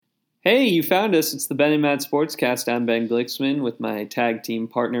Hey, you found us. It's the Ben and Matt Sportscast. I'm Ben Glicksman with my tag team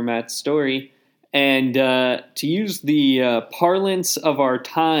partner, Matt Story. And to use the parlance of our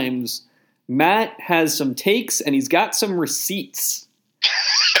times, Matt has some takes and he's got some receipts.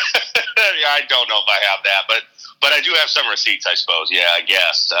 I don't know if I have that, but I do have some receipts, I suppose. Yeah, I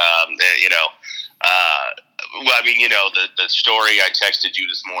guess. The story I texted you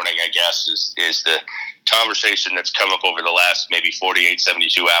this morning, I guess, is the conversation that's come up over the last maybe 48,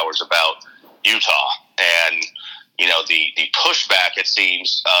 72 hours about Utah. And, the pushback, it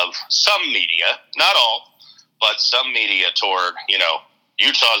seems, of some media, not all, but some media toward,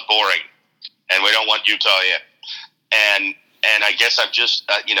 Utah's boring and we don't want Utah in. And I guess I've just,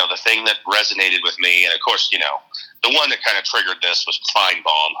 the thing that resonated with me, and of course, the one that kind of triggered this was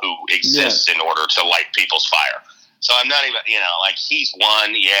Feinbaum, who exists in order to light people's fire. So I'm not even, he's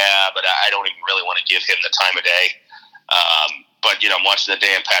won, but I don't even really want to give him the time of day. But I'm watching the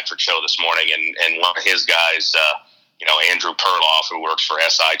Dan Patrick show this morning, and one of his guys, Andrew Perloff, who works for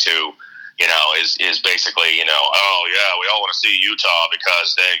SI2, is basically, we all want to see Utah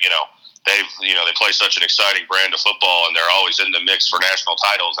because they play such an exciting brand of football and they're always in the mix for national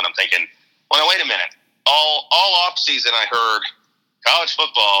titles. And I'm thinking, well, now, wait a minute. All off season, I heard college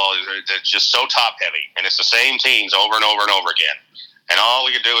football is just so top heavy, and it's the same teams over and over and over again. And all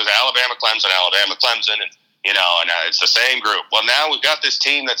we could do is Alabama, Clemson, and it's the same group. Well, now we've got this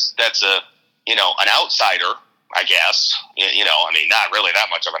team that's an outsider, I guess. Not really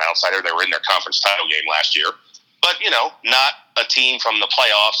that much of an outsider. They were in their conference title game last year, but not a team from the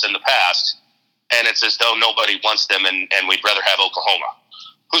playoffs in the past. And it's as though nobody wants them, and we'd rather have Oklahoma,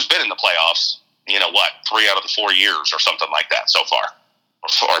 who's been in the playoffs. 3 out of the 4 years or something like that so far.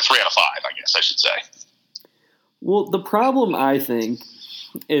 Or 3 out of 5, I guess I should say. Well, the problem, I think,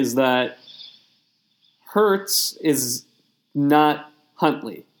 is that Hurts is not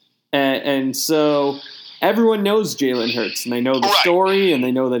Huntley. And so everyone knows Jalen Hurts, and they know the story, and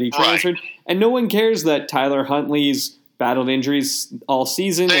they know that he transferred. Right. And no one cares that Tyler Huntley's battled injuries all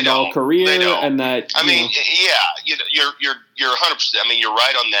season and all career, and that you're 100%. You're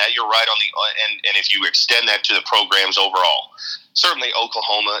right on that. You're right on and if you extend that to the programs overall, certainly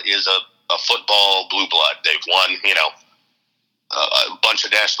Oklahoma is a football blue blood. They've won a bunch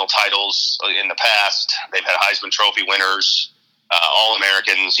of national titles in the past. They've had Heisman Trophy winners, All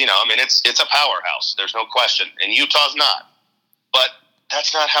Americans. It's a powerhouse. There's no question, and Utah's not. But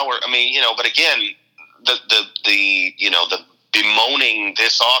that's not how we're. But again. The bemoaning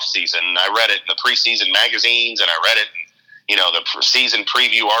this offseason, I read it in the preseason magazines, and I read it in, the season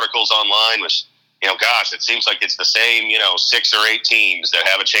preview articles online, which, it seems like it's the same, 6 or 8 teams that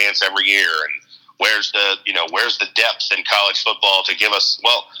have a chance every year. And where's the depth in college football to give us,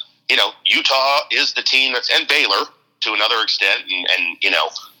 Utah is the team and Baylor to another extent, and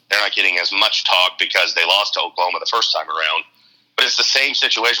they're not getting as much talk because they lost to Oklahoma the first time around. But it's the same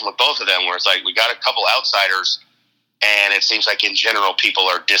situation with both of them where it's like we got a couple outsiders and it seems like in general people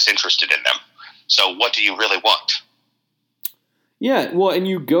are disinterested in them. So what do you really want? Yeah, well, and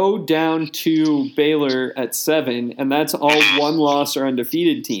you go down to Baylor at 7, and that's all one-loss or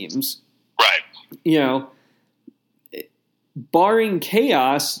undefeated teams. Right. Barring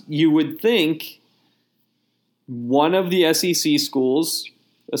chaos, you would think one of the SEC schools,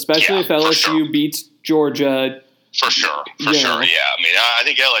 especially if LSU beats Georgia. For sure, yeah. I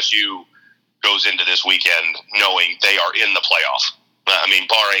think LSU goes into this weekend knowing they are in the playoff.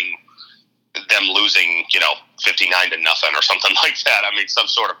 Barring them losing, 59-0 or something like that. Some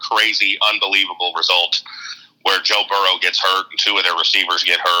sort of crazy, unbelievable result where Joe Burrow gets hurt and 2 of their receivers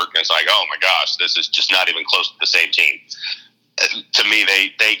get hurt, and it's like, oh my gosh, this is just not even close to the same team. To me,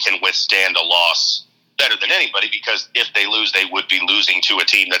 they can withstand a loss better than anybody because if they lose, they would be losing to a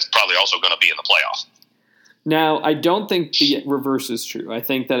team that's probably also going to be in the playoff. Now, I don't think the reverse is true. I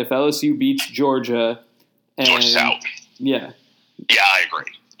think that if LSU beats Georgia, Georgia's out. Yeah. Yeah, I agree.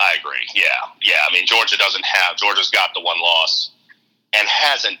 Yeah. Georgia's got the one loss and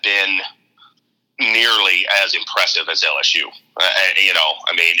hasn't been nearly as impressive as LSU.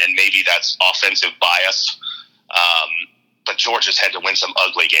 And maybe that's offensive bias. But Georgia's had to win some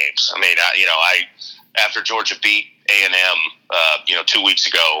ugly games. After Georgia beat A&M, 2 weeks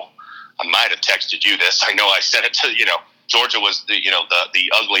ago, I might have texted you this. I know I said it to, Georgia was the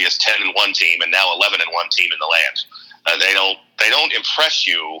ugliest 10-1 team and now 11-1 team in the land. They don't impress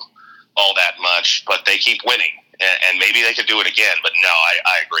you all that much, but they keep winning, and maybe they could do it again. But no,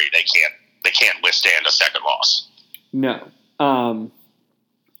 I agree. They can't withstand a second loss. No.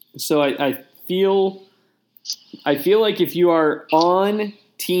 So I feel like if you are on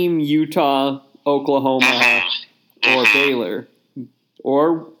Team Utah, Oklahoma, or Baylor,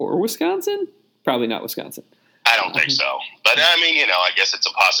 or Wisconsin? Probably not Wisconsin. I don't think so. But, I mean, I guess it's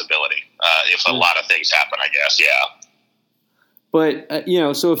a possibility if a lot of things happen, I guess, yeah. But,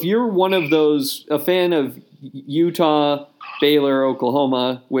 so if you're one of those, a fan of Utah, Baylor,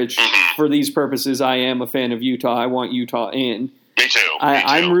 Oklahoma, which for these purposes I am a fan of Utah. I want Utah in. Me too.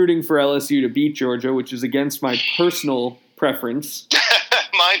 I'm rooting for LSU to beat Georgia, which is against my personal preference.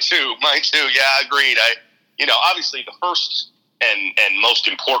 Mine too. Yeah, agreed. Obviously the first and most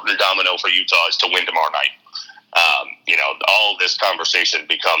important domino for Utah is to win tomorrow night. All this conversation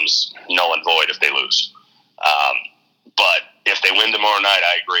becomes null and void if they lose. But if they win tomorrow night,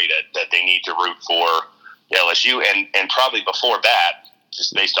 I agree that they need to root for LSU and probably before that,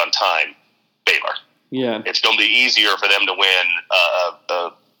 just based on time, Baylor. Yeah. It's going to be easier for them to win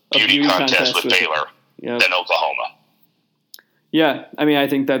a beauty contest with Baylor than Oklahoma. Yeah, I mean, I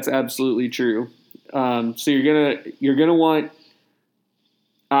think that's absolutely true. So you're gonna want.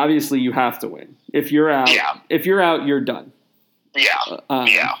 Obviously, you have to win. If you're out, you're done. Yeah,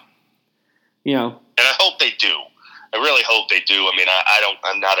 And I hope they do. I really hope they do. I mean,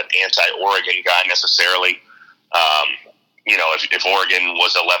 I'm not an anti-Oregon guy necessarily. If Oregon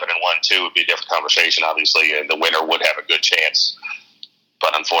was 11-1 too, it'd be a different conversation, obviously, and the winner would have a good chance.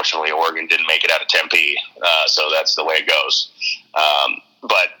 But unfortunately, Oregon didn't make it out of Tempe, so that's the way it goes.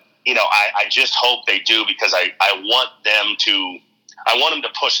 But I just hope they do because I want them to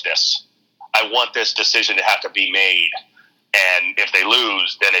push this. I want this decision to have to be made. And if they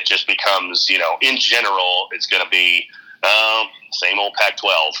lose, then it just becomes, in general, it's going to be same old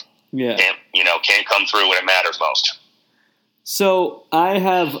Pac-12. Yeah. Can't come through when it matters most. So I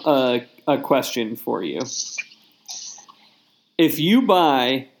have a question for you. If you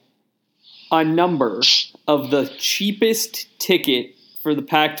buy a number of the cheapest ticket for the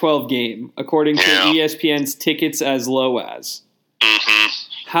Pac-12 game, according to ESPN's Tickets as Low As,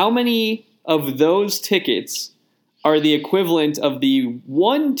 how many of those tickets are the equivalent of the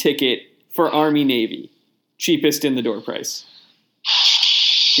one ticket for Army-Navy, cheapest in the door price?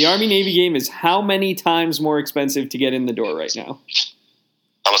 The Army-Navy game is how many times more expensive to get in the door right now?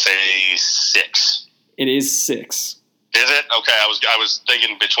 I'm going to say 6. It is 6. Is it? Okay, I was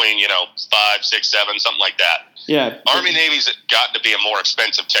thinking between, 5, 6, 7, something like that. Yeah. Army-Navy's gotten to be a more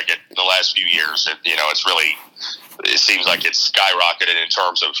expensive ticket in the last few years. It's really, it seems like it's skyrocketed in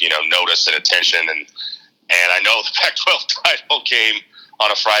terms of, notice and attention. And I know the Pac-12 title game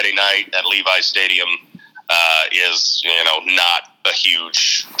on a Friday night at Levi's Stadium is, not a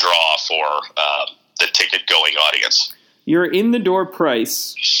huge draw for the ticket-going audience. Your in-the-door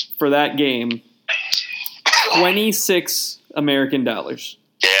price for that game, $26 American dollars.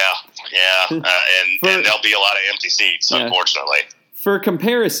 Yeah, and there'll be a lot of empty seats, unfortunately. For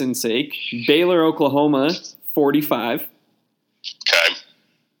comparison's sake, Baylor, Oklahoma, 45. Okay.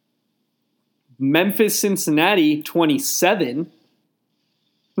 Memphis, Cincinnati, 27.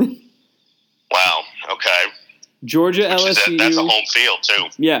 Wow. Okay. Georgia, LSU. That's a home field too.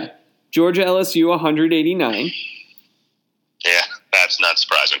 Yeah. Georgia, LSU, 189. Yeah, that's not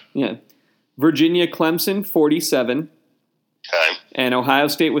surprising. Yeah. Virginia, Clemson, 47. Okay. And Ohio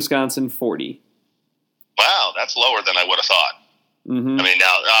State, Wisconsin, 40. Wow, that's lower than I would have thought. Mm-hmm. I mean,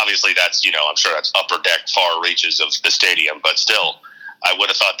 now, obviously, that's, I'm sure that's upper deck, far reaches of the stadium, but still, I would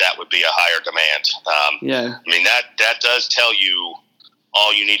have thought that would be a higher demand. Yeah. I mean, that does tell you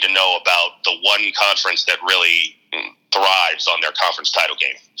all you need to know about the one conference that really thrives on their conference title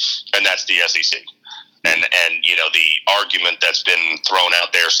game, and that's the SEC. And the argument that's been thrown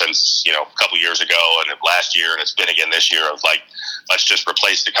out there since, a couple years ago and last year, and it's been again this year, of like, let's just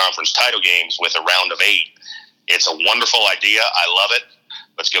replace the conference title games with a round of 8. It's a wonderful idea. I love it.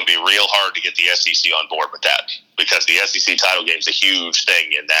 But it's going to be real hard to get the SEC on board with that because the SEC title game is a huge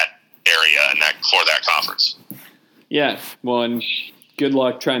thing in that area and for that conference. Yeah. Well, and good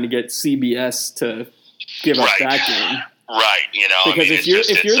luck trying to get CBS to give up that game. Right, because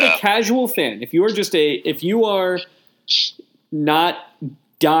if you're the casual fan, if you are not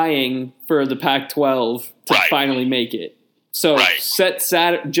dying for the Pac-12 to finally make it, so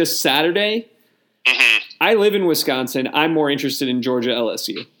just Saturday. Mm-hmm. I live in Wisconsin. I'm more interested in Georgia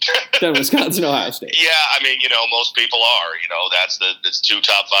LSU than Wisconsin Ohio State. Yeah, I mean, most people are. That's 2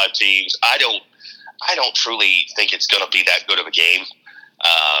 top 5 teams. I don't truly think it's going to be that good of a game.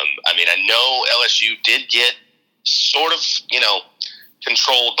 I mean, I know LSU did get sort of,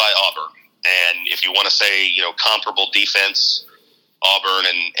 controlled by Auburn. And if you want to say, comparable defense, Auburn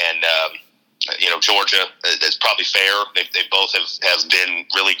and Georgia, it's probably fair. They both have been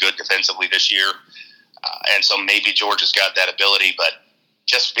really good defensively this year. And so maybe Georgia's got that ability, but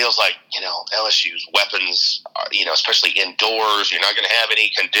just feels like, LSU's weapons are, especially indoors, you're not going to have any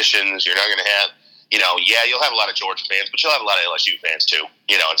conditions. You're not going to have, you'll have a lot of Georgia fans, but you'll have a lot of LSU fans too.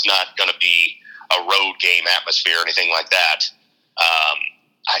 It's not going to be a road game atmosphere or anything like that.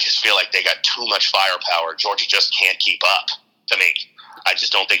 I just feel like they got too much firepower. Georgia just can't keep up, to me. I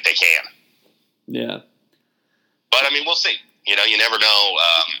just don't think they can. Yeah. But, we'll see. You never know.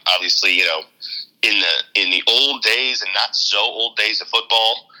 Obviously, in the old days and not so old days of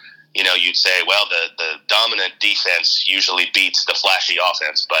football, you'd say, well, the dominant defense usually beats the flashy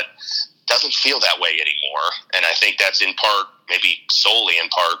offense, but doesn't feel that way anymore. And I think that's in part, maybe solely in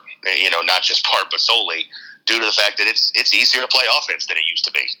part, not just part, but solely due to the fact that it's easier to play offense than it used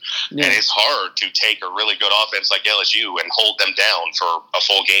to be. Yeah. And it's hard to take a really good offense like LSU and hold them down for a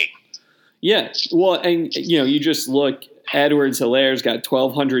full game. Yeah. Well, and, you just look, Edwards-Hilaire's got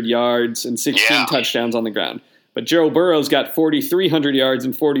 1,200 yards and 16 touchdowns on the ground. But Joe Burrow's got 4,300 yards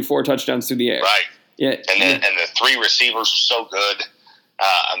and 44 touchdowns through the air. Right. Yeah. And the three receivers are so good.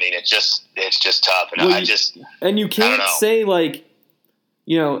 It's just tough. And you can't say, like,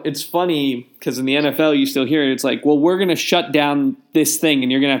 it's funny because in the NFL you still hear it. It's like, well, we're going to shut down this thing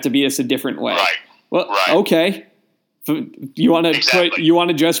and you're going to have to beat us a different way. Right. Well, okay. You want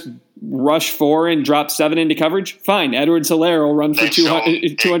to just rush 4 and drop 7 into coverage? Fine. Edwards-Hilaire will run for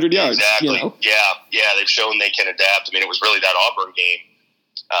 200 yards. Exactly. Yeah. They've shown they can adapt. It was really that Auburn game,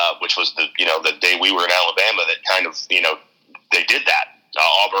 which was the day we were in Alabama that kind of, they did that.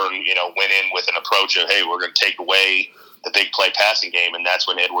 Auburn, went in with an approach of, hey, we're going to take away the big play passing game, and that's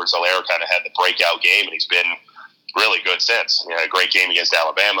when Edwards-Hilaire kind of had the breakout game, and he's been really good since. A great game against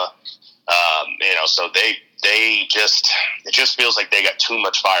Alabama. So it just feels like they got too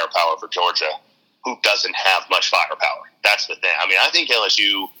much firepower for Georgia, who doesn't have much firepower. That's the thing. I think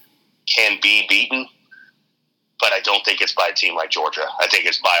LSU can be beaten, but I don't think it's by a team like Georgia. I think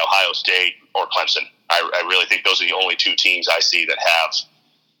it's by Ohio State or Clemson. I really think those are the only two teams I see that have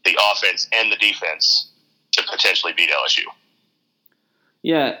the offense and the defense to potentially beat LSU.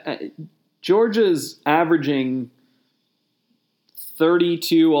 Yeah, Georgia's averaging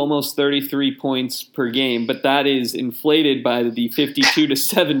 32, almost 33 points per game, but that is inflated by the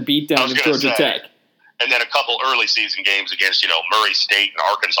 52-7 beatdown of Georgia Tech. And then a couple early season games against, Murray State and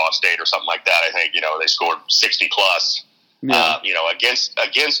Arkansas State or something like that. I think, they scored 60 plus. Yeah.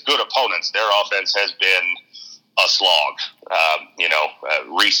 Against good opponents, their offense has been a slog.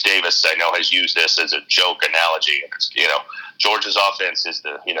 Reese Davis, I know, has used this as a joke analogy. Georgia's offense is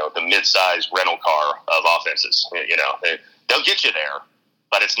the mid-sized rental car of offenses. They'll get you there,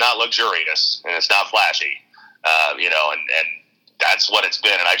 but it's not luxurious and it's not flashy. And that's what it's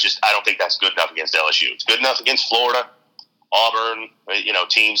been. And I don't think that's good enough against LSU. It's good enough against Florida, Auburn,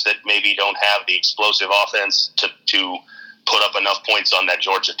 teams that maybe don't have the explosive offense to put up enough points on that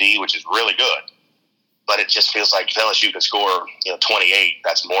Georgia D, which is really good. But it just feels like if LSU can score, 28,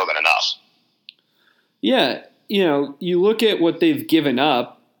 that's more than enough. Yeah, you look at what they've given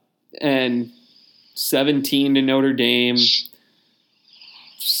up, and 17 to Notre Dame,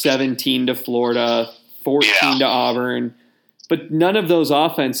 17 to Florida, 14 to Auburn. But none of those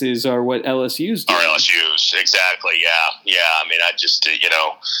offenses are what LSU's do. Are LSU's, exactly, yeah.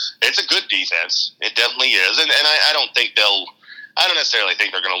 It's a good defense. It definitely is. And I don't necessarily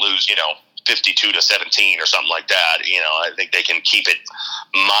think they're going to lose, 52 to 17 or something like that. I think they can keep it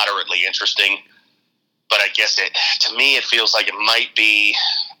moderately interesting. But I guess to me, it feels like it might be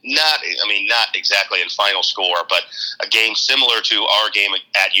not exactly in final score, but a game similar to our game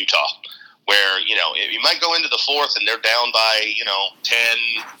at Utah, where, you might go into the fourth and they're down by, 10,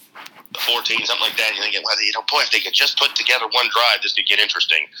 14, something like that. And you're thinking, well, boy, if they could just put together one drive, this could get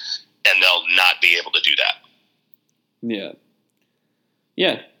interesting. And they'll not be able to do that. Yeah.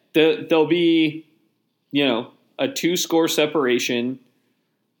 Yeah. There'll be, a 2-score separation,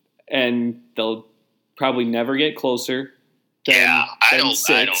 and they'll probably never get closer. I don't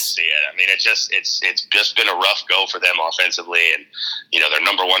see it. It's just been a rough go for them offensively, and their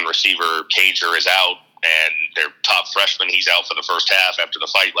number one receiver Cager is out, and their top freshman, he's out for the first half after the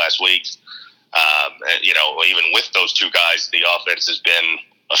fight last week. Even with those two guys, the offense has been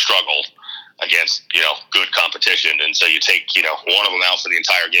a struggle against good competition, and so you take one of them out for the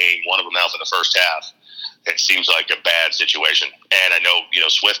entire game, one of them out for the first half. It seems like a bad situation, and I know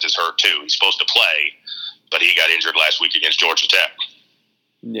Swift is hurt too. He's supposed to play, but he got injured last week against Georgia Tech.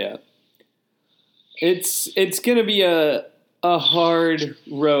 Yeah. It's going to be a hard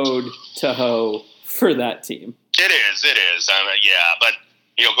road to hoe for that team. It is. But,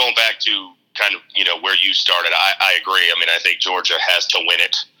 going back to kind of, where you started, I agree. I think Georgia has to win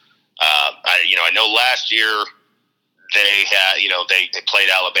it. I know last year they had, they played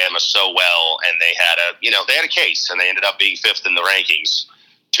Alabama so well, and they had a case, and they ended up being fifth in the rankings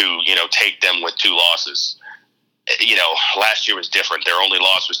to, take them with 2 losses. Last year was different. Their only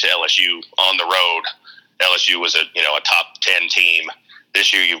loss was to LSU on the road. LSU was a top 10 team.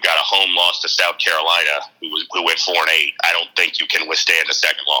 This year you've got a home loss to South Carolina, who went 4-8. I don't think you can withstand a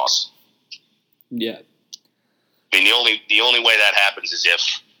second loss. Yeah. I mean, the only way that happens is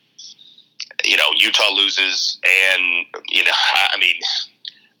if, Utah loses, and,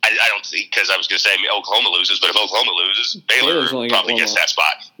 I don't see, because I was going to say Oklahoma loses, but if Oklahoma loses, Baylor probably gets that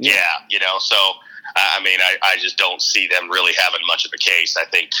spot. Yeah. So, I just don't see them really having much of a case. I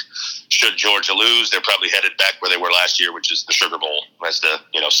think should Georgia lose, they're probably headed back where they were last year, which is the Sugar Bowl as the,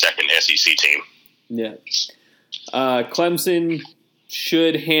 second SEC team. Yeah. Clemson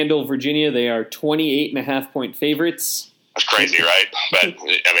should handle Virginia. They are 28.5-point favorites. That's crazy, right? But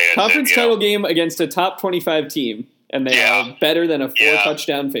conference title game against a top 25 team, and they are better than a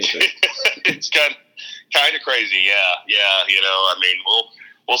 4-touchdown favorite. It's kind of crazy,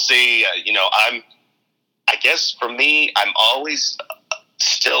 we'll see. I guess for me, I'm always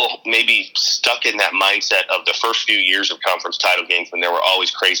still maybe stuck in that mindset of the first few years of conference title games when there were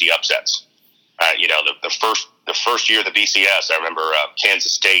always crazy upsets. The first year of the BCS, I remember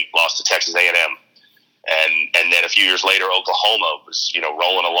Kansas State lost to Texas A&M. And then a few years later, Oklahoma was,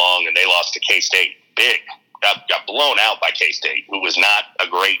 rolling along, and they lost to K-State. Big. Got blown out by K-State, who was not a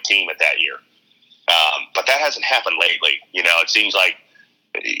great team at that year. But that hasn't happened lately. It seems like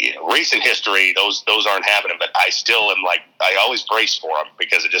recent history, those aren't happening. But I still am I always brace for them,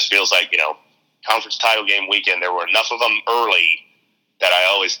 because it just feels like, conference title game weekend, there were enough of them early that I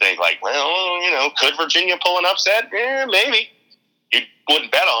always think could Virginia pull an upset? Yeah, maybe. You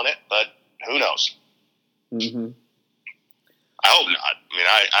wouldn't bet on it, but who knows? Mm-hmm. I hope not.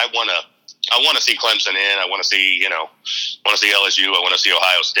 I want to see Clemson in. I want to see LSU. I want to see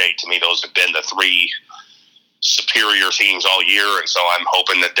Ohio State. To me, those have been the 3 superior teams all year, and so I'm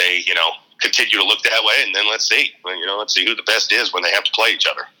hoping that they, continue to look that way. And then let's see. Let's see who the best is when they have to play each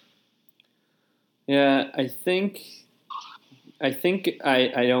other. Yeah, I think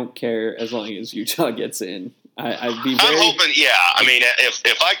I don't care as long as Utah gets in. I'd be very... I'm hoping. Yeah,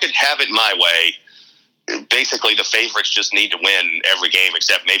 if I could have it my way. Basically, the favorites just need to win every game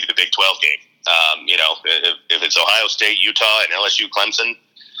except maybe the Big 12 game. If it's Ohio State, Utah, and LSU, Clemson,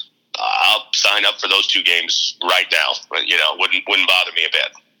 I'll sign up for those 2 games right now. But, wouldn't bother me a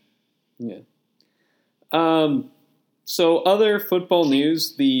bit. Yeah. So other football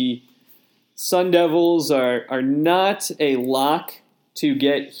news: the Sun Devils are not a lock to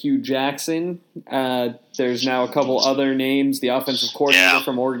get Hugh Jackson. There's now a couple other names. The offensive coordinator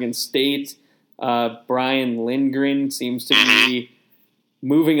from Oregon State. Brian Lindgren seems to be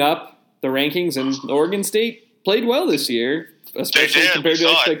moving up the rankings, and Oregon State played well this year, especially compared to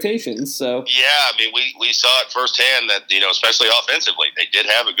expectations. So we saw it firsthand that especially offensively, they did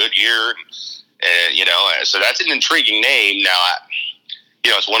have a good year, and so that's an intriguing name. Now,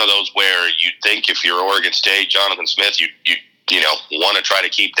 it's one of those where you think if you're Oregon State, Jonathan Smith, you want to try to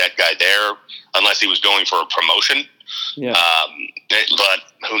keep that guy there unless he was going for a promotion. Yeah. But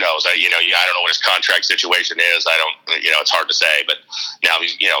who knows? I don't know what his contract situation is. I don't. It's hard to say. But now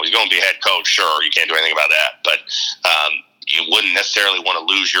he's going to be a head coach. Sure, you can't do anything about that. But you wouldn't necessarily want to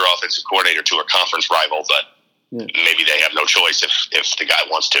lose your offensive coordinator to a conference rival. But maybe they have no choice if the guy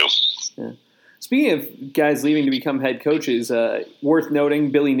wants to. Yeah. Speaking of guys leaving to become head coaches, worth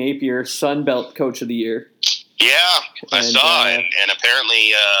noting Billy Napier, Sun Belt Coach of the Year. Yeah, I saw, and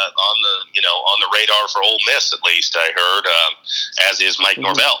apparently on the radar for Ole Miss, at least I heard, as is Mike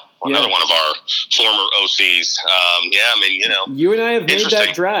Norvell, another one of our former OCs. You and I have made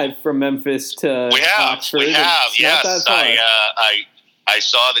that drive from Memphis to Oxford. We have, yes. I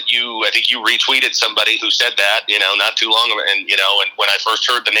saw that I think you retweeted somebody who said that, not too long ago, and when I first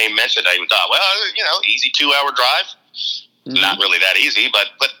heard the name mentioned, I even thought, well, easy 2-hour drive. Mm-hmm. Not really that easy, but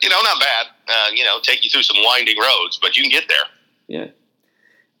not bad. Take you through some winding roads, but you can get there.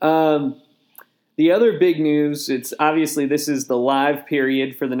 Yeah. The other big news, it's obviously this is the live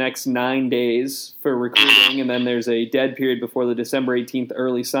period for the next 9 days for recruiting, and then there's a dead period before the December 18th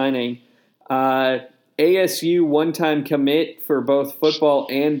early signing. ASU one-time commit for both football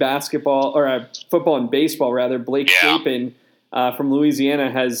and basketball, or football and baseball, rather, Blake Shapen from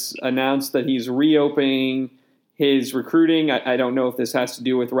Louisiana has announced that he's reopening his recruiting. I don't know if this has to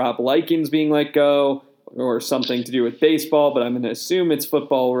do with Rob Likens being let go or something to do with baseball, but I'm going to assume it's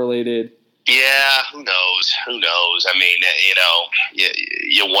football related. Yeah, who knows? I mean,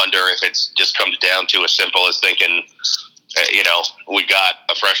 you wonder if it's just comes down to as simple as thinking we got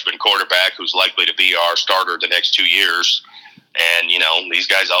a freshman quarterback who's likely to be our starter the next 2 years. And, these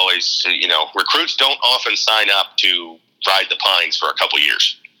guys always, recruits don't often sign up to ride the pines for a couple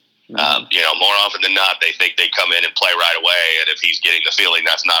years. More often than not, they think they come in and play right away. And if he's getting the feeling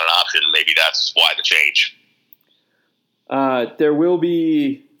that's not an option, maybe that's why the change. There will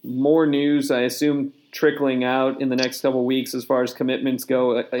be more news, I assume, trickling out in the next couple of weeks as far as commitments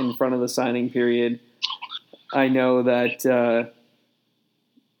go in front of the signing period. I know that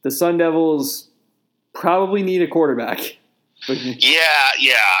the Sun Devils probably need a quarterback. Yeah.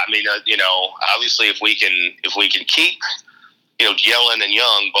 I mean, obviously, if we can keep, Yellen and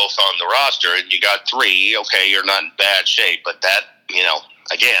Young both on the roster, and you got 3, okay, you're not in bad shape. But that,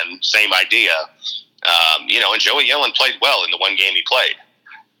 again, same idea. And Joey Yellen played well in the one game he played.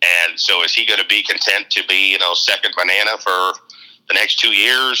 And so is he going to be content to be, second banana for the next 2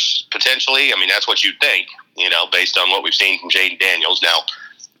 years, potentially? I mean, that's what you'd think, based on what we've seen from Jaden Daniels. Now,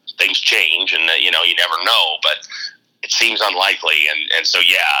 things change, and, you never know, but it seems unlikely. And so,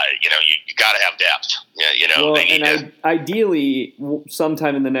 you got to have depth. Well, they need ideally,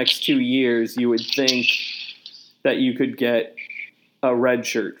 sometime in the next 2 years, you would think that you could get a red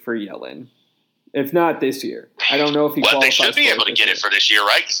shirt for Yellen. If not this year. I don't know if he qualifies. They should be able to get it for this year,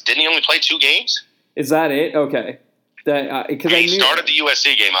 right? 'Cause didn't he only play 2 games? Is that it? Okay. He started the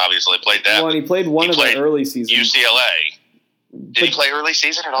USC game, obviously. Played that. Well, and he played one of the early seasons. UCLA. Did he play early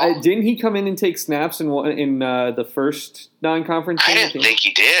season at all? Didn't he come in and take snaps in the first non-conference game? I didn't think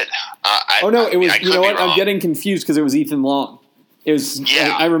he did. It was. You know what? I'm getting confused because it was Ethan Long. It was.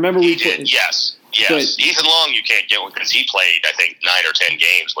 Yeah, I remember we did. Yes. But Ethan Long, you can't get one because he played, I think, 9 or 10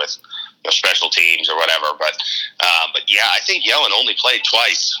 games with special teams or whatever. But yeah, I think Yellen only played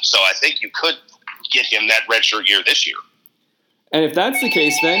twice, so I think you could get him that redshirt year this year. And if that's the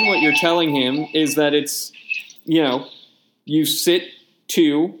case, then what you're telling him is that it's, you sit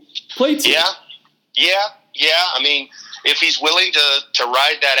 2, play 2. Yeah. I mean, if he's willing to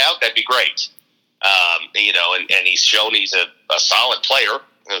ride that out, that'd be great. And he's shown he's a solid player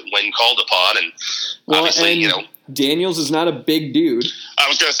when called upon, and obviously, Daniels is not a big dude. I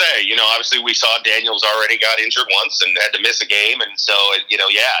was going to say, obviously we saw Daniels already got injured once and had to miss a game, and so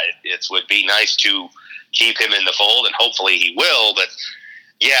it would be nice to keep him in the fold, and hopefully he will. But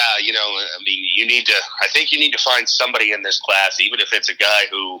yeah, I mean, I think you need to find somebody in this class, even if it's a guy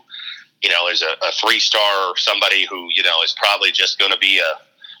who, is a 3-star or somebody who, is probably just going to be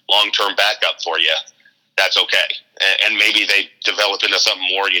a long-term backup for you. That's okay. And maybe they develop into something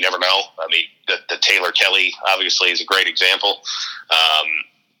more. You never know. I mean, the Taylor Kelly obviously is a great example.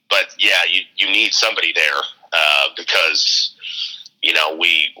 But yeah, you need somebody there because,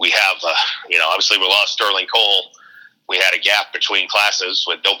 we have, obviously we lost Sterling Cole. We had a gap between classes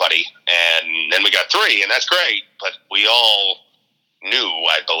with nobody, and then we got 3, and that's great. But we all knew,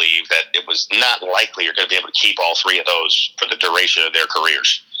 I believe, that it was not likely you're going to be able to keep all 3 of those for the duration of their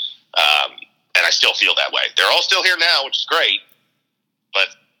careers. And I still feel that way. They're all still here now, which is great, but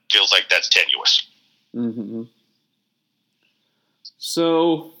feels like that's tenuous. Mm-hmm.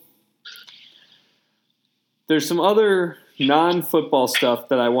 So there's some other non-football stuff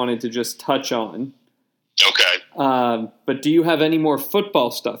that I wanted to just touch on. Okay. But do you have any more football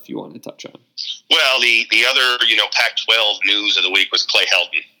stuff you want to touch on? Well, the other, Pac-12 news of the week was Clay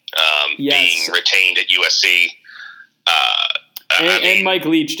Helton being retained at USC. And Mike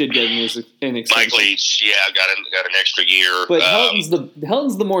Leach did get an extension. Mike Leach, got an extra year. But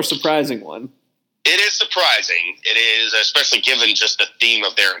Helton's the more surprising one. It is surprising. It is, especially given just the theme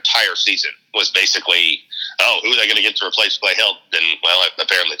of their entire season was basically, who are they going to get to replace Clay Helton? And, well,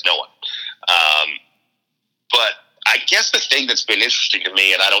 apparently it's no one. But I guess the thing that's been interesting to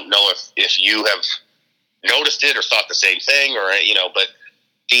me, and I don't know if you have noticed it or thought the same thing, or but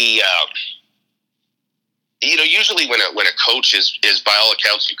the usually when a coach is by all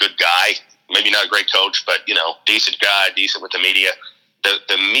accounts a good guy, maybe not a great coach, but decent guy, decent with the media.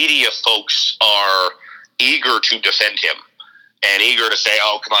 The media folks are eager to defend him and eager to say,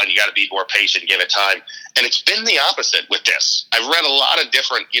 "Oh, come on, you got to be more patient, give it time." And it's been the opposite with this. I've read a lot of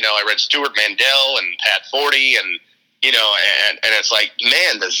different, I read Stuart Mandel and Pat Forty, and and it's like,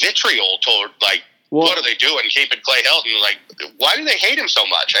 man, the vitriol toward what are they doing keeping Clay Helton? Why do they hate him so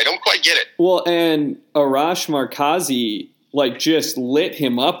much? I don't quite get it. Well, and Arash Markazi just lit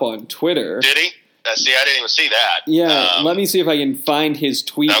him up on Twitter. Did he? See, I didn't even see that. Yeah, let me see if I can find his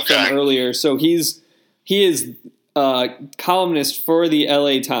tweet from earlier. So he is columnist for the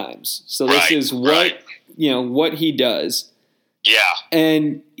LA Times. So this is what he does. Yeah.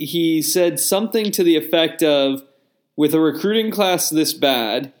 And he said something to the effect of, with a recruiting class this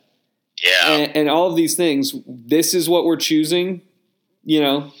bad, Yeah. And all of these things, this is what we're choosing,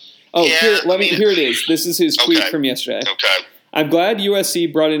 Oh, yeah, here it is. This is his tweet from yesterday. Okay. I'm glad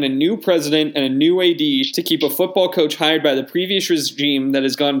USC brought in a new president and a new AD to keep a football coach hired by the previous regime that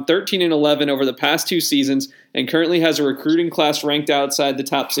has gone 13-11 over the past 2 seasons and currently has a recruiting class ranked outside the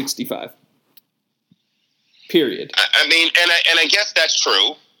top 65. Period. I mean, and I guess that's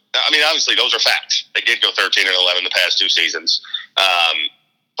true. I mean, obviously, those are facts. They did go 13-11 the past 2 seasons.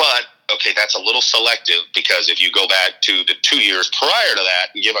 But, okay, that's a little selective because if you go back to the 2 years prior to that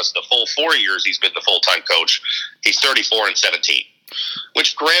and give us the full 4 years he's been the full-time coach, he's 34-17,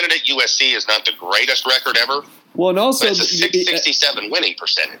 which, granted, at USC is not the greatest record ever. Well, and also but it's a 667 winning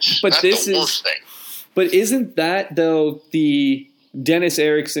percentage. But that's the worst thing. But isn't that, though, the Dennis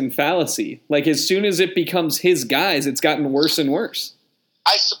Erickson fallacy? Like, as soon as it becomes his guys, it's gotten worse and worse.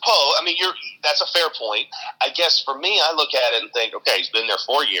 I suppose. I mean, that's a fair point. I guess for me, I look at it and think, okay, he's been there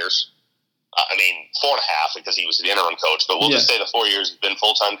 4 years. 4.5 because he was the interim coach, but we'll just say the 4 years he's been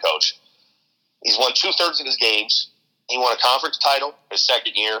full-time coach. He's won 2/3 of his games. He won a conference title his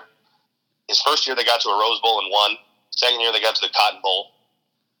second year. His first year they got to a Rose Bowl and won. Second year they got to the Cotton Bowl,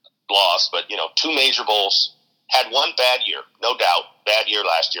 lost, but 2 major bowls. Had one bad year, no doubt. Bad year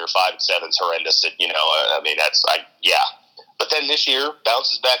last year, 5-7's horrendous. But then this year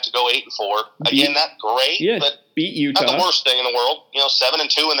bounces back to go 8-4. Again, not great, but beat Utah. Not the worst thing in the world.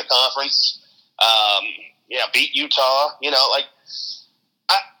 7-2 in the conference. Beat Utah.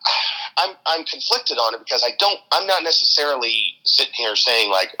 I'm conflicted on it because I'm not necessarily sitting here saying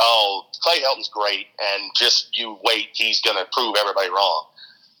like, oh, Clay Helton's great and just you wait, he's going to prove everybody wrong.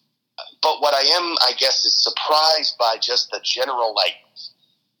 But what I am, I guess, is surprised by just the general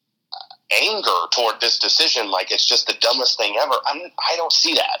anger toward this decision. Like it's just the dumbest thing ever. I don't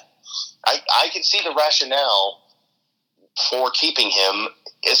see that. I can see the rationale for keeping him,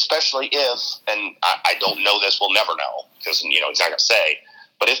 especially if, and I don't know this, we'll never know because he's not going to say.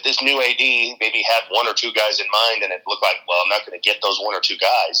 But if this new AD maybe had 1 or 2 guys in mind and it looked like, well, I'm not going to get those 1 or 2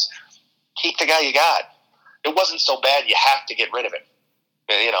 guys, keep the guy you got. It wasn't so bad. You have to get rid of him.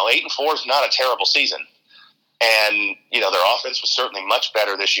 8-4 is not a terrible season. And, their offense was certainly much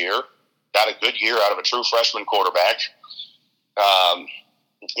better this year. Got a good year out of a true freshman quarterback. The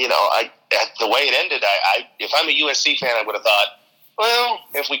way it ended, if I'm a USC fan, I would have thought, well,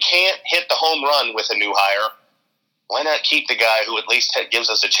 if we can't hit the home run with a new hire, why not keep the guy who at least gives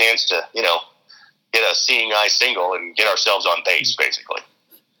us a chance to, get a seeing eye single and get ourselves on base, basically.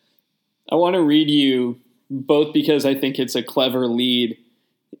 I want to read you both because I think it's a clever lead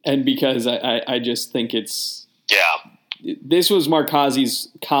and because I just think it's... Yeah. This was Markazi's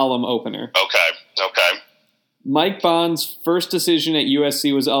column opener. Okay. Mike Bond's first decision at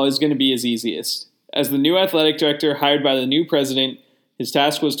USC was always going to be his easiest. As the new athletic director hired by the new president, his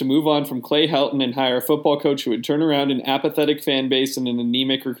task was to move on from Clay Helton and hire a football coach who would turn around an apathetic fan base and an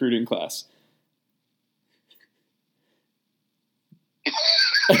anemic recruiting class.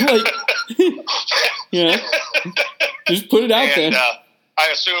 Just put it out there. I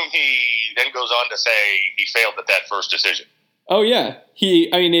assume he then goes on to say he failed at that first decision. Oh, yeah.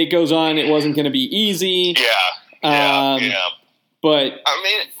 It goes on. It wasn't going to be easy. Yeah. But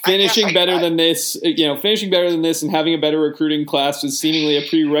finishing better than this and having a better recruiting class was seemingly a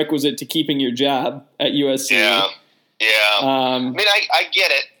prerequisite to keeping your job at USC. Yeah. I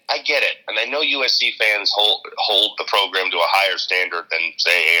get it. And I know USC fans hold the program to a higher standard than,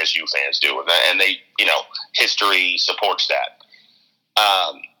 say, ASU fans do. And they, history supports that.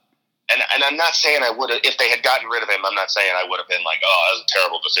 And I'm not saying I would have, if they had gotten rid of him, I'm not saying I would have been like, oh, that was a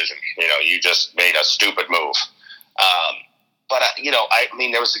terrible decision. You just made a stupid move. But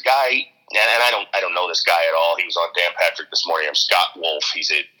there was a guy, and I don't know this guy at all. He was on Dan Patrick this morning. I'm Scott Wolf.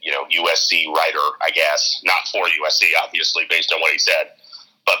 He's a USC writer, I guess, not for USC, obviously, based on what he said,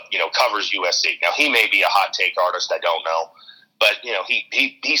 but covers USC. Now he may be a hot take artist. I don't know, but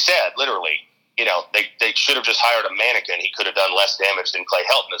he said literally, they should have just hired a mannequin. He could have done less damage than Clay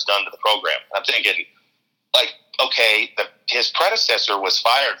Helton has done to the program. I'm thinking, okay, his predecessor was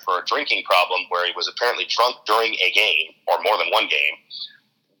fired for a drinking problem where he was apparently drunk during a game or more than one game.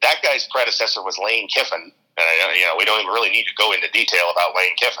 That guy's predecessor was Lane Kiffin. And, we don't even really need to go into detail about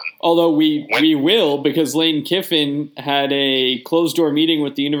Lane Kiffin. Although we will, because Lane Kiffin had a closed-door meeting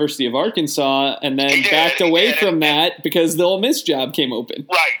with the University of Arkansas and then backed away from that because the Ole Miss job came open.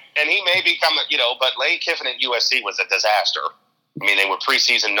 Right. And he may become, but Lane Kiffin at USC was a disaster. They were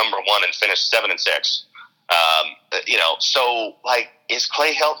preseason number 1 and finished 7-6. So is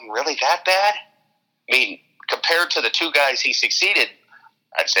Clay Helton really that bad? Compared to the 2 guys he succeeded,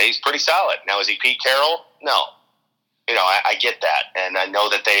 I'd say he's pretty solid. Now, is he Pete Carroll? No. I get that, and I know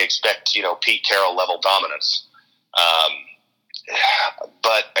that they expect, Pete Carroll level dominance.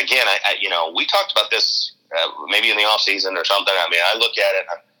 But again, we talked about this maybe in the off season or something. I mean, I look at it.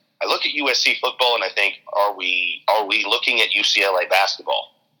 I look at USC football, and I think, are we looking at UCLA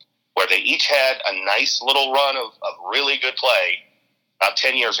basketball, where they each had a nice little run of really good play about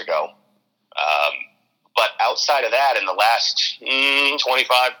 10 years ago. But outside of that, in the last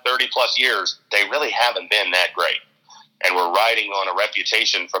 25, 30 plus years, they really haven't been that great. And we're riding on a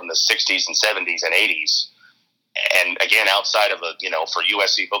reputation from the 60s and 70s and 80s. And again, outside of for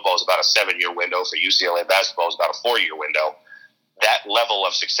USC football is about a 7-year window. For UCLA basketball is about a 4-year window. That level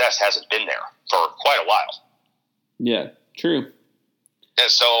of success hasn't been there for quite a while. Yeah, true. And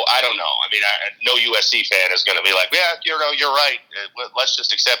so I don't know. I mean, no USC fan is going to be like, yeah, you're right. Let's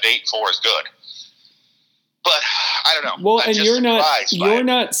just accept 8-4 is good. But I don't know. Well, and you're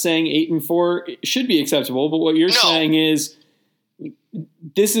not saying 8-4 should be acceptable, but what you're saying is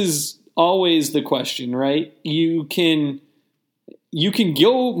this is always the question, right? You can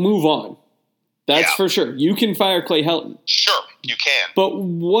go move on. That's for sure. You can fire Clay Helton. Sure, you can. But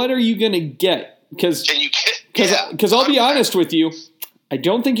what are you going to get? Because I'll be honest with you, I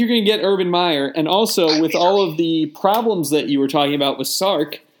don't think you're going to get Urban Meyer. And also with all of the problems that you were talking about with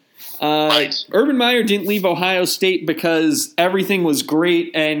Sark, right. Urban Meyer didn't leave Ohio State because everything was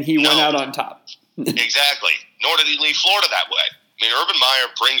great and he went out on top. Exactly. Nor did he leave Florida that way. I mean, Urban Meyer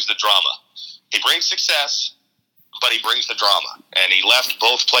brings the drama. He brings success, but he brings the drama. And he left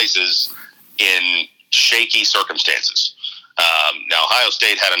both places in shaky circumstances. Now, Ohio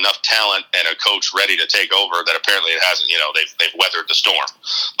State had enough talent and a coach ready to take over that apparently it hasn't, they've weathered the storm.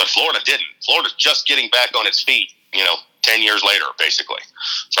 But Florida didn't. Florida's just getting back on its feet, 10 years later, basically,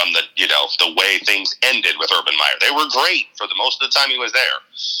 from the way things ended with Urban Meyer. They were great for the most of the time he was there,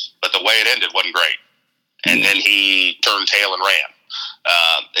 but the way it ended wasn't great. And then he turned tail and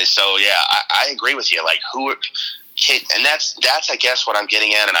ran. So, yeah, I agree with you. Like, and that's, I guess, what I'm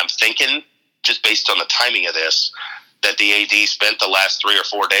getting at, and I'm thinking, just based on the timing of this, that the AD spent the last 3 or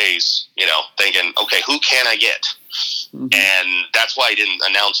 4 days, thinking, okay, who can I get? Mm-hmm. And that's why he didn't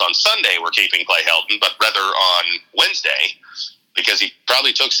announce on Sunday we're keeping Clay Helton, but rather on Wednesday, because he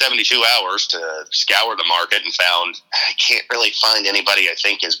probably took 72 hours to scour the market and found, I can't really find anybody I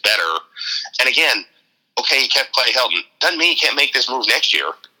think is better. And again, okay, you kept Clay Helton. Doesn't mean you can't make this move next year.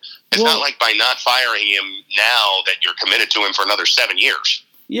 It's not like by not firing him now that you're committed to him for another 7 years.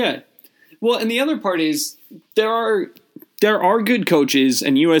 Yeah. Well, and the other part is there are good coaches,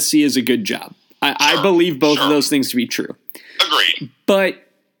 and USC is a good job. I believe both of those things to be true. Agreed. But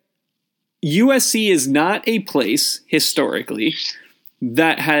USC is not a place, historically,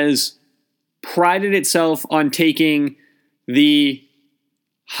 that has prided itself on taking the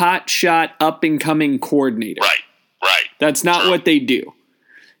hotshot, up-and-coming coordinator. Right. That's not what they do.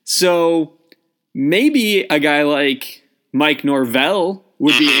 So maybe a guy like Mike Norvell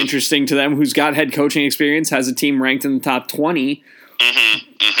would be interesting to them, who's got head coaching experience, has a team ranked in the top 20.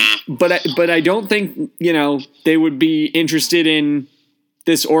 But I don't think, they would be interested in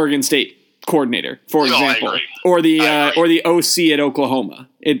this Oregon State coordinator, for example, or the OC at Oklahoma.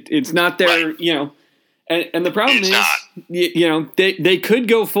 It's not their, and the problem they could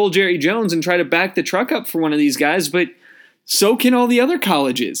go full Jerry Jones and try to back the truck up for one of these guys, but so can all the other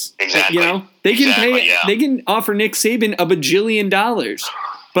colleges. Exactly. They can they can offer Nick Saban $1 bajillion,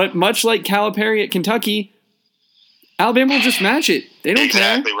 but much like Calipari at Kentucky, Alabama will just match it. They don't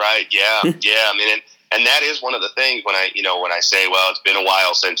care. Exactly right. Yeah. I mean, and that is one of the things when I say, well, it's been a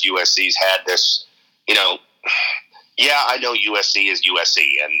while since USC's had this, I know USC is USC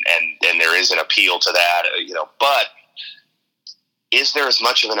and there is an appeal to that, but is there as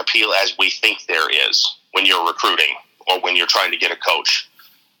much of an appeal as we think there is when you're recruiting or when you're trying to get a coach?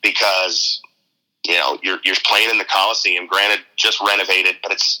 Because, you're playing in the Coliseum, granted just renovated,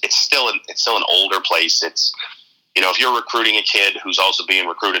 but it's still an older place. It's, if you're recruiting a kid who's also being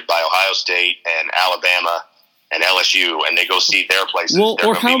recruited by Ohio State and Alabama and LSU, and they go see their places, they're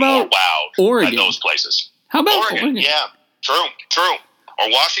going to be more wowed Oregon? At those places. How about Oregon? Yeah, true. Or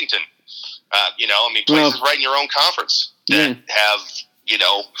Washington. Places right in your own conference that have,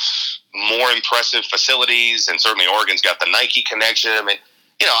 more impressive facilities, and certainly Oregon's got the Nike connection. I mean,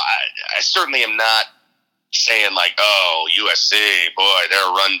 I certainly am not saying like, oh, USC, boy, they're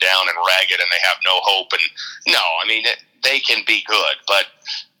run down and ragged and they have no hope. And no, I mean, they can be good, but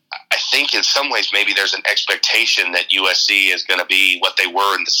I think in some ways maybe there's an expectation that USC is going to be what they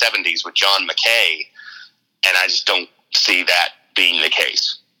were in the 70s with John McKay, and I just don't see that being the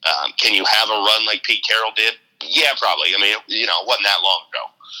case. Can you have a run like Pete Carroll did? Yeah, probably. I mean, it wasn't that long ago.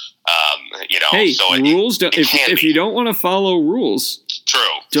 Hey, so rules. If you don't want to follow rules, true.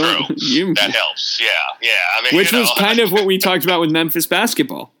 That helps. Yeah. I mean, which was kind of what we talked about with Memphis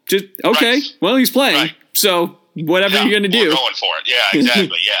basketball. Just okay. Right. Well, he's playing, right. So whatever you're going to do, we're going for it. Yeah,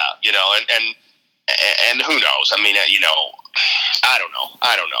 exactly. Yeah, and who knows? I mean, I don't know.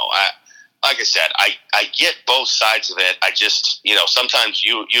 Like I said, I get both sides of it. I just, sometimes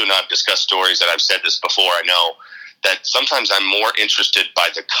you and I have discussed stories that I've said this before. I know that sometimes I'm more interested by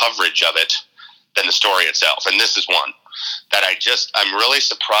the coverage of it than the story itself. And this is one that I'm really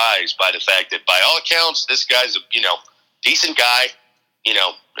surprised by the fact that by all accounts, this guy's a, decent guy,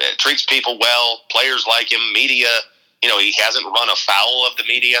 treats people well, players like him, media, he hasn't run afoul of the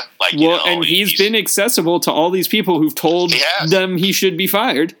media. And he's been accessible to all these people who've told them he should be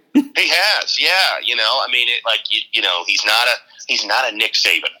fired. He has, yeah. He's not a Nick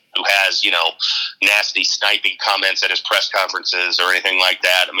Saban who has, nasty sniping comments at his press conferences or anything like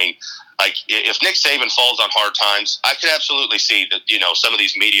that. I mean, if Nick Saban falls on hard times, I could absolutely see that, some of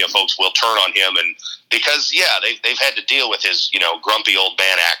these media folks will turn on him, and because, they've had to deal with his, grumpy old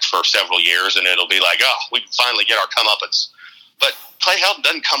man act for several years, and it'll be like, oh, we finally get our comeuppance. But Clay Helton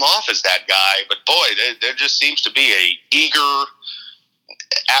doesn't come off as that guy, but boy, there just seems to be a eager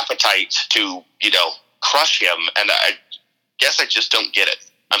appetite to, crush him, and I guess I just don't get it.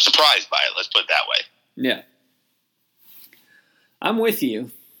 I'm surprised by it, let's put it that way. Yeah. I'm with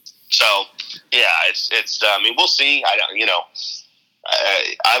you. So, yeah, it's. I mean, we'll see. I don't.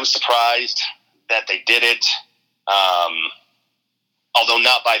 I was surprised that they did it, although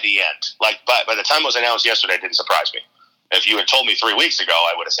not by the end. By the time it was announced yesterday, it didn't surprise me. If you had told me 3 weeks ago,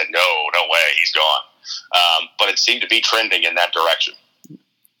 I would have said, no way, he's gone. But it seemed to be trending in that direction.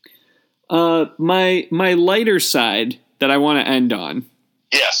 My lighter side that I want to end on.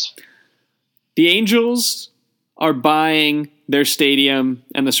 Yes. The Angels are buying their stadium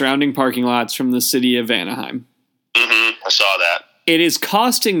and the surrounding parking lots from the city of Anaheim. Mm-hmm. I saw that. It is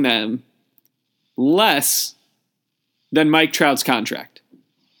costing them less than Mike Trout's contract.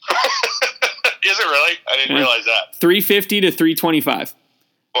 Is it really? I didn't realize that. $350 to $325.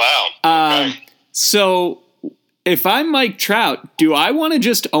 Wow. Okay. So if I'm Mike Trout, do I want to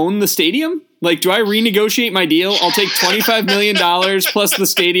just own the stadium? Do I renegotiate my deal? I'll take $25 million plus the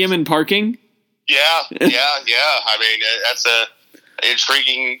stadium and parking. Yeah. I mean, that's a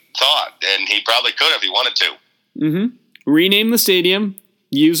intriguing thought, and he probably could if he wanted to. Mm-hmm. Rename the stadium,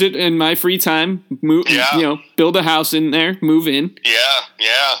 use it in my free time. Move, build a house in there, move in. Yeah.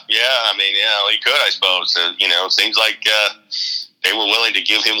 I mean, he could, I suppose. It seems like they were willing to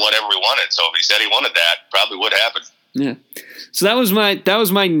give him whatever he wanted. So if he said he wanted that, probably would happen. Yeah. So that was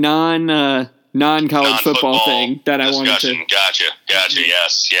my non-college football thing that I wanted to. Gotcha.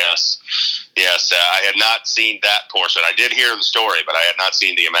 Yes. I had not seen that portion. I did hear the story, but I had not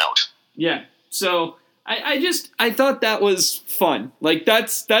seen the amount. Yeah. So I thought that was fun.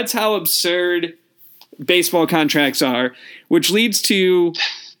 That's how absurd baseball contracts are, which leads to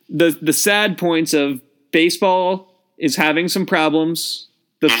the sad points of baseball is having some problems.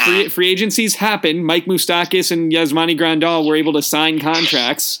 The free agencies happen. Mike Moustakas and Yasmani Grandal were able to sign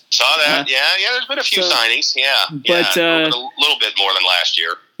contracts. Saw that. Yeah. There's been a few signings. Yeah. But a little bit more than last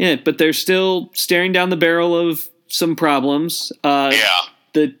year. Yeah, but they're still staring down the barrel of some problems.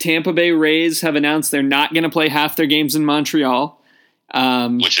 The Tampa Bay Rays have announced they're not going to play half their games in Montreal,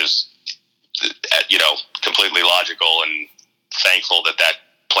 which is completely logical, and thankful that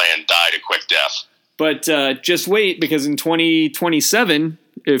plan died a quick death. But just wait, because in 2027,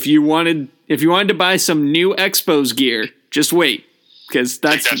 if you wanted to buy some new Expos gear, just wait, because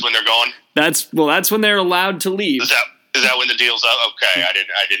that's when they're going. That's when they're allowed to leave. Is that when the deal's up? Okay, I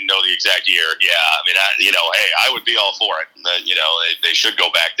didn't know the exact year. Yeah, I mean, hey, I would be all for it. They should go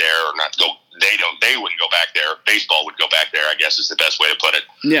back there, or not go. They wouldn't go back there. Baseball would go back there, I guess, is the best way to put it.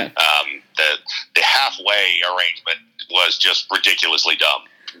 Yeah. The halfway arrangement was just ridiculously dumb.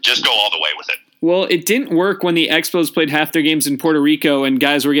 Just go all the way with it. Well, it didn't work when the Expos played half their games in Puerto Rico and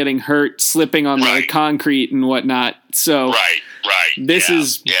guys were getting hurt, slipping on the concrete and whatnot. So right. This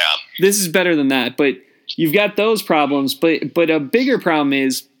is better than that. But you've got those problems. But a bigger problem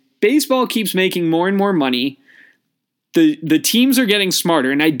is baseball keeps making more and more money. The teams are getting smarter,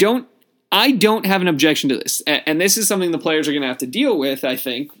 and I don't have an objection to this. And this is something the players are going to have to deal with, I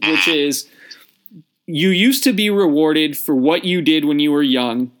think, which is you used to be rewarded for what you did when you were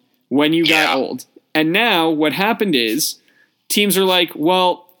young, when you got old. And now what happened is teams are like,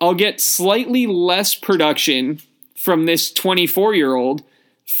 well, I'll get slightly less production from this 24-year-old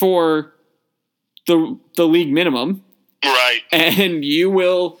for the league minimum. Right. And you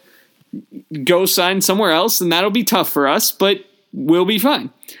will go sign somewhere else, and that'll be tough for us. But we'll be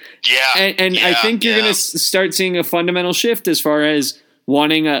fine. Yeah. And I think you're going to start seeing a fundamental shift as far as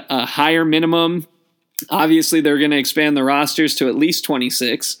wanting a higher minimum. Obviously, they're going to expand the rosters to at least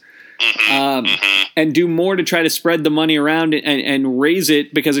 26. And do more to try to spread the money around and raise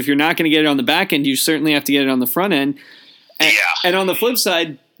it, because if you're not going to get it on the back end, you certainly have to get it on the front end. And on the flip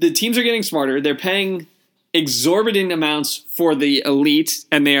side, the teams are getting smarter. They're paying exorbitant amounts for the elite,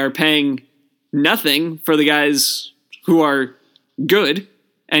 and they are paying nothing for the guys who are good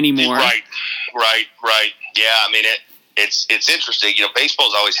anymore. Right. Yeah, I mean, it's interesting. You know,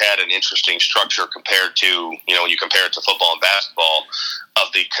 baseball's always had an interesting structure compared to, you know, when you compare it to football and basketball,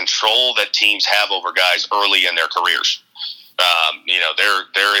 of the control that teams have over guys early in their careers. You know,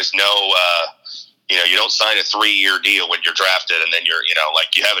 there is no, you know, you don't sign a 3-year deal when you're drafted, and then you're, you know,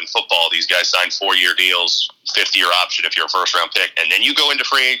 like you have in football, these guys sign 4-year deals, 5th-year option if you're a first-round pick, and then you go into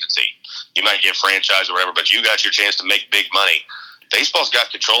free agency. You might get franchised or whatever, but you got your chance to make big money. Baseball's got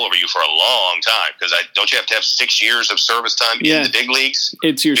control over you for a long time, because don't you have to have 6 years of service time in the big leagues?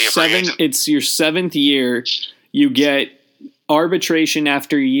 It's your 7th year. You get arbitration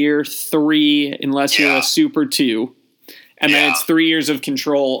after year 3 unless you're a Super 2. And then it's 3 years of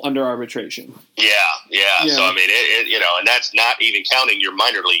control under arbitration. Yeah. So, I mean, you know, and that's not even counting your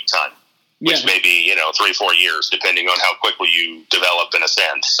minor league time, which may be, you know, 3-4 years, depending on how quickly you develop and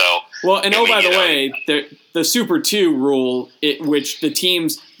ascend. So, well, and by the way, the Super 2 rule, which the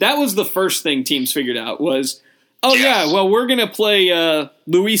teams, that was the first thing teams figured out was, we're going to play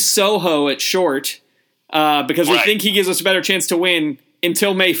Luis Sojo at short because we think he gives us a better chance to win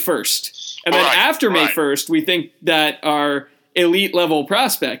until May 1st. And then after May 1st, we think that our elite level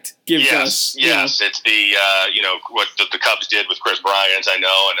prospect gives us. Yes, it's the, you know, what the Cubs did with Chris Bryant, I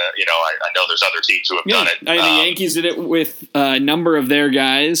know, and, you know, I know there's other teams who have done it. The Yankees did it with a number of their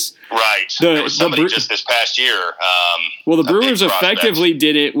guys. Right. There was somebody just this past year. The Brewers effectively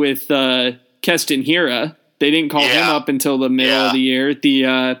did it with Keston Hiura. They didn't call him up until the middle of the year. It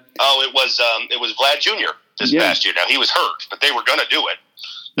was Vlad Jr. this past year. Now, he was hurt, but they were going to do it.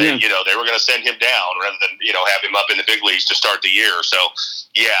 You know, they were going to send him down rather than, you know, have him up in the big leagues to start the year. So,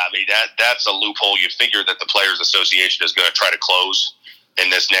 I mean, that's a loophole you figure that the Players Association is going to try to close in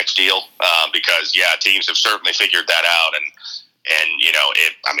this next deal because, teams have certainly figured that out. And you know,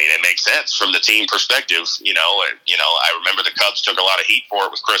 it makes sense from the team perspective. You know, I remember the Cubs took a lot of heat for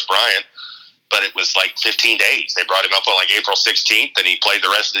it with Chris Bryant, but it was like 15 days. They brought him up on like April 16th, and he played the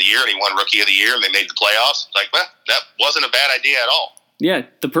rest of the year, and he won Rookie of the Year, and they made the playoffs. Like, well, that wasn't a bad idea at all. Yeah,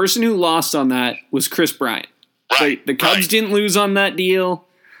 the person who lost on that was Chris Bryant. Right. The Cubs didn't lose on that deal.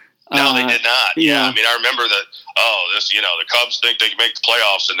 No, they did not. Yeah, I mean, I remember that. The Cubs think they can make the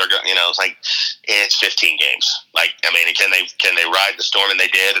playoffs, and they're going. You know, it's like it's 15 games. Like, I mean, can they ride the storm? And they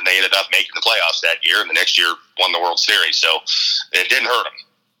did, and they ended up making the playoffs that year, and the next year won the World Series. So it didn't hurt them.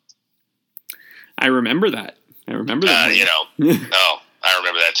 I remember that. You know, I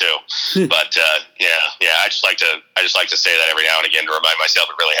remember that too. But I just like to say that every now and again to remind myself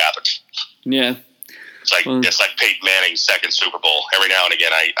it really happened. Yeah. It's like Peyton Manning's second Super Bowl. Every now and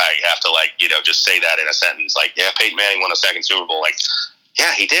again I have to just say that in a sentence. Like, yeah, Peyton Manning won a second Super Bowl. Like,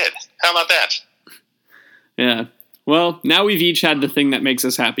 yeah, he did. How about that? Yeah. Well, now we've each had the thing that makes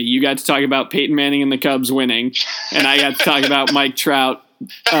us happy. You got to talk about Peyton Manning and the Cubs winning, and I got to talk about Mike Trout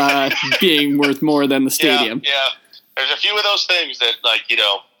being worth more than the stadium. Yeah. There's a few of those things that, I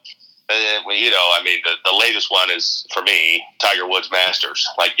mean, the latest one is, for me, Tiger Woods Masters.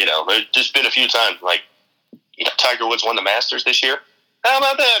 There's just been a few times, Tiger Woods won the Masters this year. How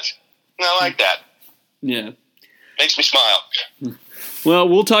about that? I like that. Yeah. Makes me smile. Well,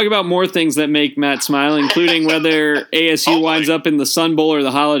 we'll talk about more things that make Matt smile, including whether ASU winds up in the Sun Bowl or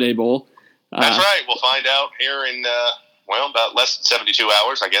the Holiday Bowl. That's right. We'll find out here in, about less than 72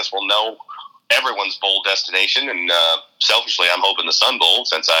 hours. I guess we'll know everyone's bowl destination, and selfishly, I'm hoping the Sun Bowl,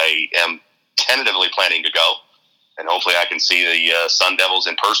 since I am tentatively planning to go, and hopefully I can see the Sun Devils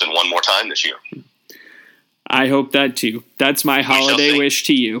in person one more time this year. I hope that too. That's my holiday wish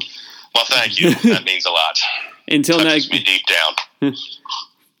to you. Well, thank you. That means a lot. Until next, me deep down.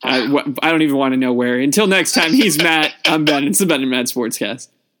 I don't even want to know where. Until next time, he's Matt. I'm Ben. It's the Ben and Matt Sportscast.